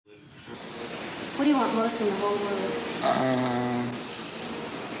What do you want most in the whole world?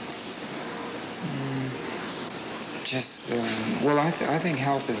 Well, I think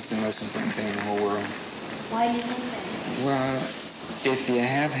health is the most important thing in the whole world. Why do you think that? Well, if you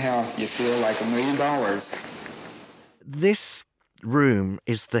have health, you feel like $1 million. This room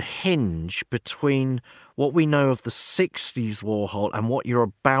is the hinge between what we know of the 60s Warhol and what you're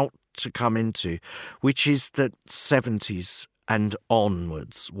about to come into, which is the 70s and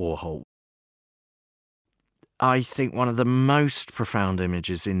onwards Warhol. I think one of the most profound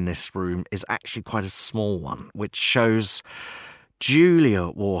images in this room is actually quite a small one, which shows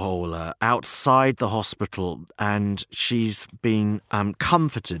Julia Warhola outside the hospital, and she's been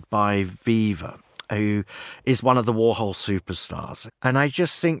comforted by Viva, who is one of the Warhol superstars. And I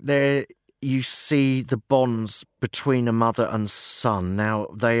just think there you see the bonds between a mother and son. Now,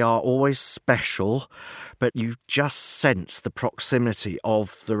 they are always special, but you just sense the proximity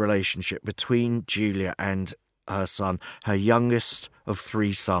of the relationship between Julia and her son, her youngest of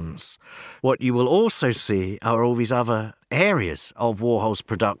 3 sons. What you will also see are all these other areas of Warhol's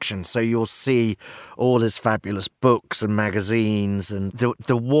production. So you'll see all his fabulous books and magazines and the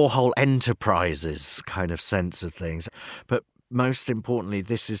Warhol Enterprises kind of sense of things. But most importantly,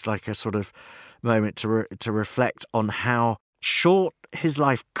 this is like a sort of moment to reflect on how short his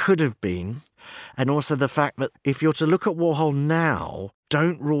life could have been, and also the fact that if you're to look at Warhol now,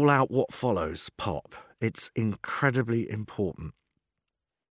 don't rule out what follows pop. It's incredibly important.